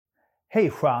Hej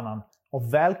stjärnan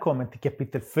och välkommen till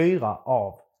kapitel 4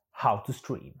 av How to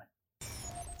Stream.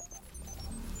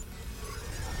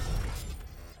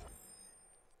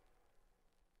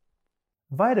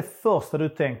 Vad är det första du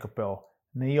tänker på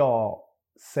när jag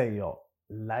säger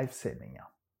livesändningar?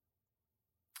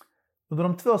 Under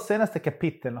de 2 senaste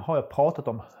kapitlen har jag pratat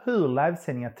om hur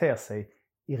livesändningar ter sig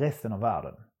i resten av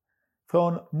världen.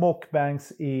 Från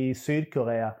mukbangs i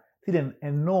Sydkorea till den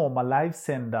enorma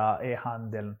livesända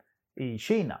e-handeln i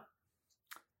Kina.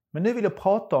 Men nu vill jag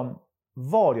prata om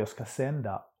vad jag ska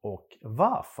sända och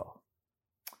varför.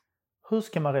 Hur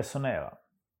ska man resonera?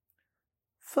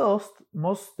 Först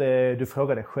måste du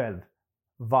fråga dig själv,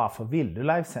 varför vill du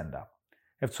livesända?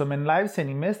 Eftersom en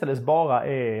livesändning mestadels bara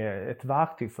är ett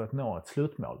verktyg för att nå ett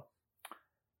slutmål.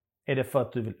 Är det för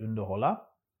att du vill underhålla,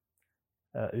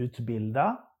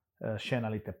 utbilda, tjäna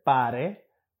lite pare,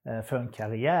 få en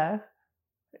karriär,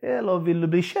 eller vill du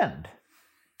bli känd?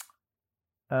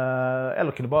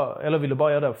 Eller vill du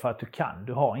bara göra det för att du kan?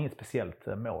 Du har inget speciellt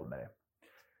mål med det.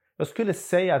 Jag skulle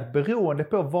säga att beroende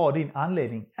på vad din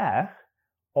anledning är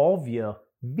avgör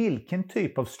vilken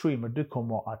typ av streamer du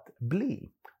kommer att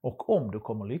bli och om du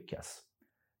kommer lyckas.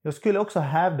 Jag skulle också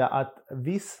hävda att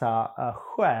vissa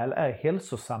skäl är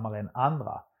hälsosammare än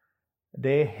andra. Det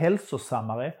är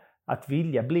hälsosammare att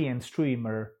vilja bli en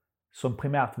streamer som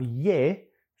primärt vill ge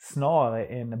snarare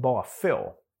än bara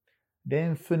få. Det är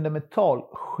en fundamental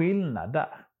skillnad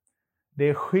där. Det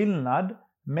är skillnad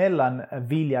mellan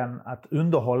viljan att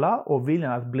underhålla och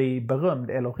viljan att bli berömd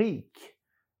eller rik.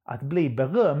 Att bli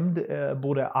berömd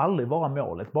borde aldrig vara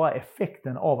målet, bara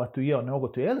effekten av att du gör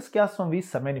något du älskar som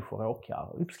vissa människor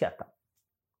råkar uppskatta.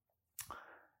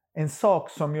 En sak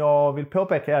som jag vill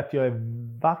påpeka är att jag är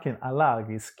verkligen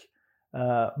allergisk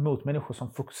mot människor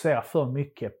som fokuserar för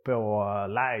mycket på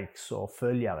likes och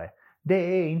följare. Det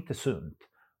är inte sunt.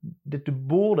 Det du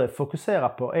borde fokusera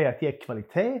på är att ge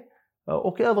kvalitet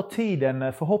och över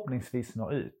tiden förhoppningsvis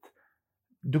nå ut.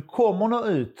 Du kommer nå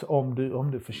ut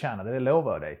om du förtjänar det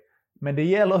lovar jag dig. Men det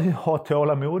gäller att ha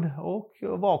tålamod och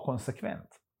vara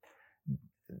konsekvent.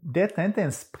 Detta är inte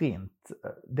en sprint.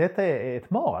 Detta är ett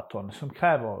maraton som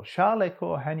kräver kärlek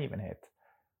och hängivenhet.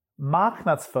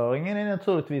 Marknadsföringen är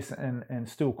naturligtvis en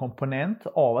stor komponent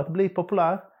av att bli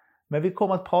populär. Men vi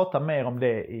kommer att prata mer om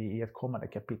det i ett kommande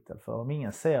kapitel. För om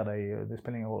ingen ser dig, det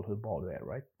spelar ingen roll hur bra du är,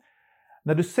 right?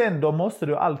 När du sänder måste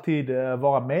du alltid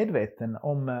vara medveten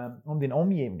om din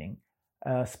omgivning.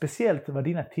 Speciellt vad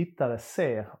dina tittare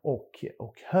ser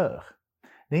och hör.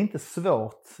 Det är inte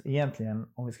svårt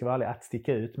egentligen, om vi ska vara ärliga, att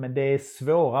sticka ut. Men det är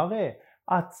svårare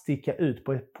att sticka ut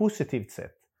på ett positivt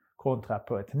sätt kontra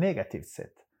på ett negativt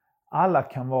sätt. Alla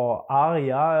kan vara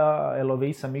arga eller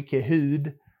visa mycket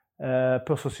hud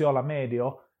på sociala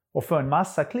medier och få en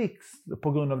massa klicks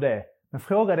på grund av det. Men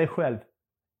fråga dig själv,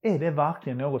 är det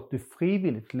verkligen något du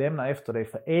frivilligt lämnar efter dig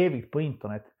för evigt på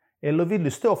internet? Eller vill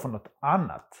du stå för något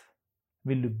annat?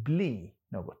 Vill du bli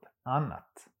något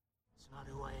annat? It's not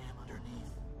who I am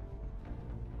underneath,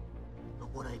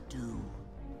 but what I do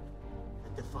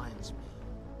that defines me.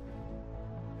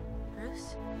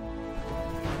 Bruce?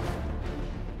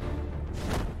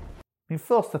 Min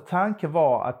första tanke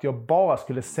var att jag bara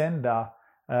skulle sända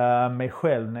mig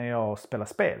själv när jag spelar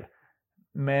spel.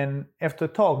 Men efter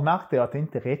ett tag märkte jag att det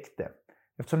inte räckte.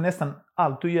 Eftersom nästan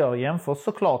allt du gör jämförs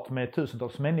såklart med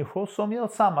tusentals människor som gör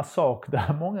samma sak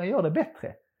där många gör det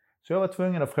bättre. Så jag var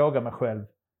tvungen att fråga mig själv,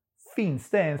 finns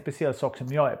det en speciell sak som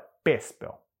jag är bäst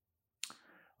på?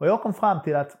 Och jag kom fram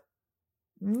till att,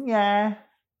 nej,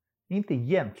 inte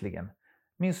egentligen.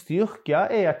 Min styrka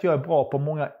är att jag är bra på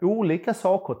många olika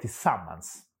saker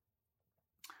tillsammans.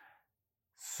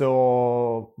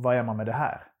 Så vad gör man med det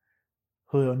här?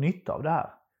 Hur gör jag nytta av det här?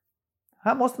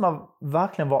 Här måste man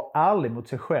verkligen vara ärlig mot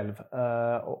sig själv.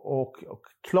 Och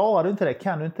klarar du inte det,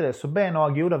 kan du inte det, så be några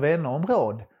goda vänner om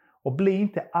råd. Och bli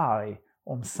inte arg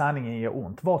om sanningen gör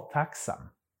ont. Var tacksam.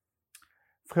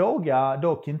 Fråga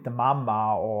dock inte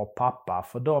mamma och pappa,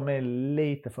 för de är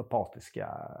lite för partiska,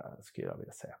 skulle jag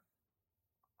vilja säga.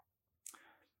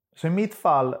 Så i mitt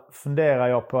fall funderar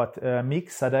jag på att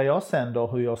mixa där jag sänder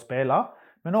hur jag spelar.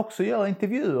 Men också göra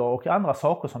intervjuer och andra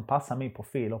saker som passar min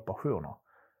profil och passioner.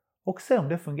 Och se om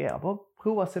det fungerar. Bara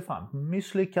prova sig fram.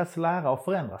 Misslyckas, lära och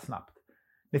förändra snabbt.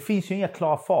 Det finns ju inga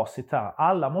klara facit här.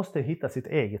 Alla måste hitta sitt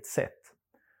eget sätt.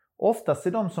 Oftast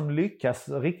är de som lyckas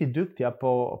riktigt duktiga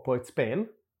på ett spel.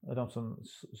 De som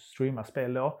streamar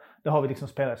spel då. Där har vi liksom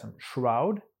spelare som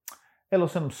Shroud. Eller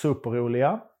som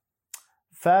superroliga.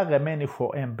 Färre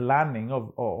människor är en blandning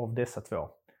av dessa två.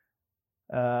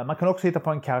 Man kan också hitta på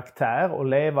en karaktär och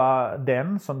leva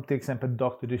den, som till exempel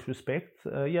Dr. Disrespect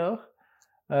gör.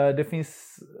 Det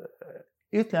finns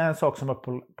Ytterligare en sak som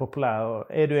är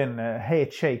populär. Är du en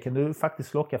het tjej kan du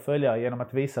faktiskt locka följare genom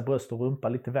att visa bröst och rumpa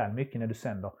lite väl mycket när du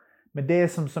sänder. Men det är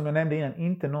som jag nämnde innan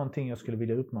inte någonting jag skulle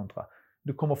vilja uppmuntra.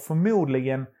 Du kommer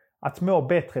förmodligen att må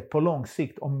bättre på lång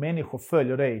sikt om människor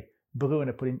följer dig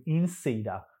beroende på din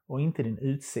insida och inte din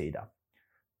utsida.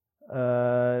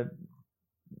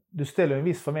 Du ställer en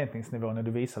viss förväntningsnivå när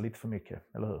du visar lite för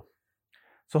mycket, eller hur?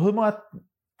 Så hur många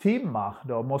timmar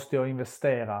då måste jag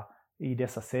investera i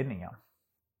dessa sändningar?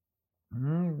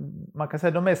 Man kan säga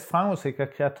att de mest framgångsrika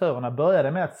kreatörerna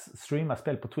började med att streama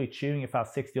spel på Twitch i ungefär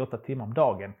 68 timmar om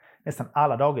dagen. Nästan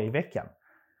alla dagar i veckan.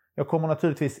 Jag kommer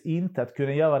naturligtvis inte att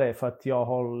kunna göra det för att jag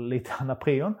har lite andra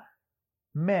prion.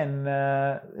 Men,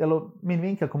 min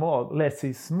vinkel kommer att vara less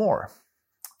is more.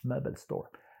 Möbelstore.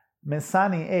 Men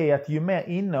sanningen är att ju mer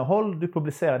innehåll du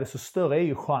publicerar desto större är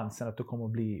ju chansen att du kommer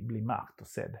att bli märkt och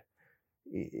sedd.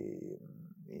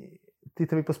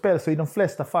 Tittar vi på spel så i de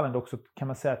flesta fallen också kan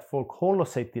man säga att folk håller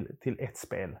sig till ett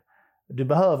spel. Du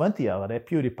behöver inte göra det,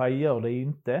 PewDiePie gör det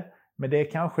inte, men det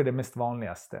är kanske det mest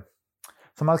vanligaste.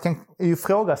 Så man kan ju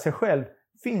fråga sig själv,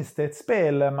 finns det ett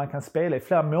spel man kan spela i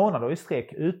flera månader i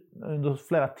sträck under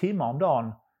flera timmar om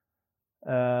dagen?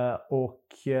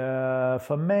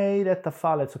 För mig i detta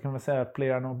fallet så kan man säga att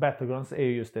PlayerUnknown's Battlegrounds är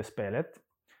just det spelet.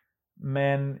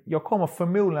 Men jag kommer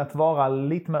förmodligen att vara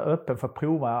lite mer öppen för att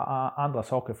prova andra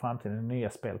saker i framtiden när nya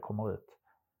spel kommer ut.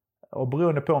 Och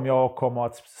beroende på om jag kommer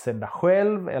att sända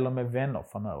själv eller med vänner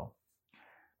framöver.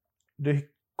 Du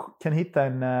kan hitta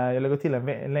jag lägger till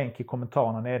en länk i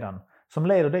kommentarerna nedan som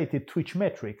leder dig till Twitch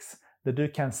Metrics där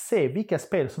du kan se vilka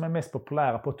spel som är mest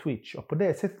populära på Twitch och på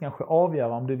det sättet kanske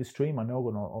avgöra om du vill streama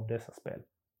någon av dessa spel.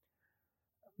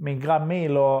 Min grabb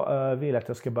Milo vill att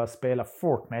jag ska börja spela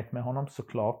Fortnite med honom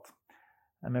såklart.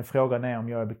 Men frågan är om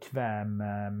jag är bekväm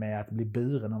med att bli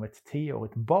buren av ett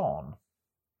 10-årigt barn.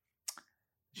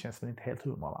 Det känns väl inte helt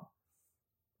 100, va?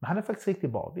 Men han är faktiskt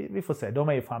riktigt bra. Vi får se. De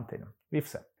är i framtiden. Vi får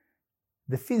se.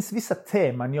 Det finns vissa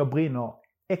teman jag brinner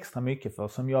extra mycket för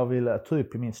som jag vill ta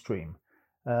upp i min stream.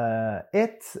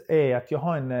 Ett är att jag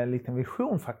har en liten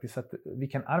vision faktiskt att vi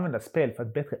kan använda spel för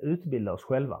att bättre utbilda oss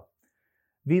själva.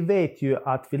 Vi vet ju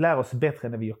att vi lär oss bättre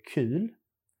när vi gör kul.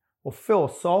 Och få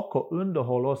saker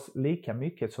underhåller oss lika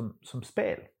mycket som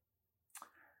spel.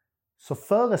 Så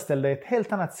föreställ dig ett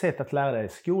helt annat sätt att lära dig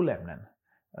skolämnen.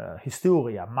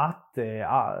 Historia, matte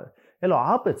eller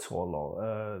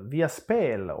arbetsroller via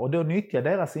spel. Och då nyttja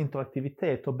deras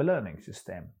interaktivitet och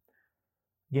belöningssystem.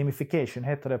 Gamification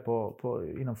heter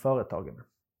det inom företagen.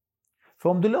 För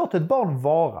om du låter ett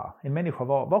barn en människa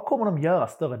vara, vad kommer de göra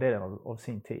större delen av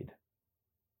sin tid?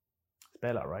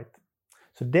 Spela, right?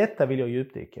 Så detta vill jag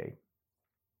djupdyka i.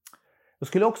 Jag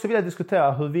skulle också vilja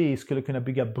diskutera hur vi skulle kunna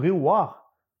bygga broar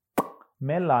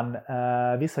mellan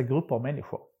vissa grupper av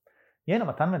människor. Genom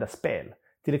att använda spel.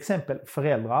 Till exempel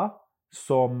föräldrar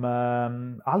som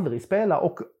aldrig spelar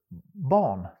och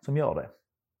barn som gör det.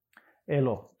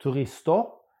 Eller turister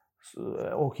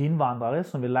och invandrare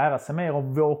som vill lära sig mer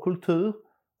om vår kultur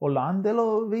och land.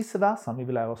 Eller vice versa om vi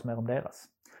vill lära oss mer om deras.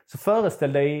 Så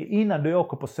föreställ dig innan du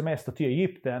åker på semester till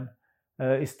Egypten.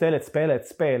 Istället spela ett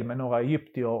spel med några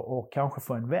egyptier och kanske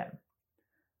få en vän.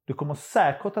 Du kommer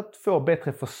säkert att få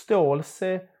bättre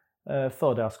förståelse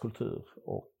för deras kultur.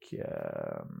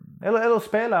 Eller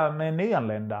spela med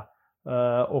nyanlända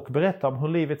och berätta om hur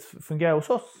livet fungerar hos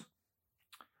oss.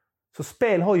 Så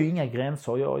spel har ju inga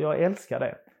gränser. Jag älskar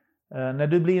det. När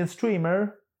du blir en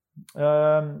streamer,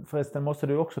 förresten måste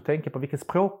du också tänka på vilket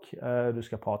språk du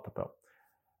ska prata på.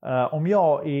 Om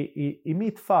jag i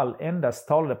mitt fall endast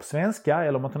talade på svenska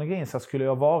eller montenegrinska skulle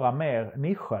jag vara mer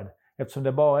nischad eftersom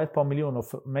det bara är ett par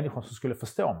miljoner människor som skulle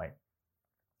förstå mig.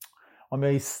 Om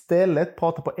jag istället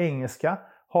pratar på engelska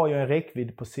har jag en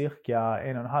räckvidd på cirka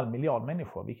 1,5 miljard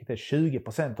människor, vilket är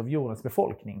 20% av jordens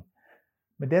befolkning.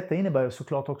 Men detta innebär ju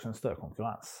såklart också en större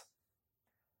konkurrens.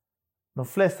 De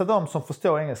flesta av dem som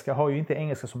förstår engelska har ju inte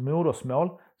engelska som modersmål,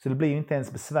 så det blir ju inte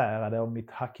ens besvärade av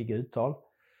mitt hackiga uttal.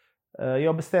 Jag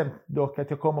har bestämt dock att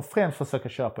jag kommer främst försöka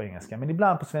köra på engelska, men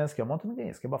ibland på svenska och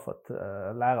montenegrinska bara för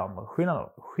att lära om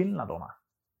skillnaderna.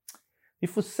 Vi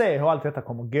får se hur allt detta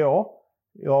kommer gå.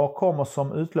 Jag kommer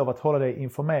som utlovat hålla dig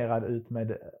informerad ut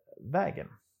med vägen.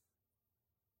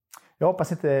 Jag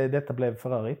hoppas inte detta blev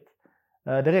förrörigt.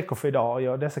 Det räcker för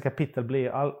idag. Dessa kapitel blir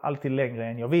alltid längre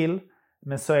än jag vill,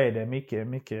 men så är det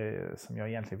mycket som jag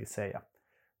egentligen vill säga.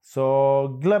 Så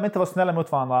glöm inte att vara snälla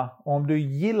mot varandra. Om du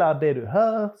gillar det du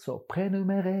hör så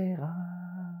prenumerera.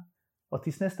 Och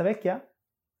tills nästa vecka,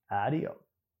 adios.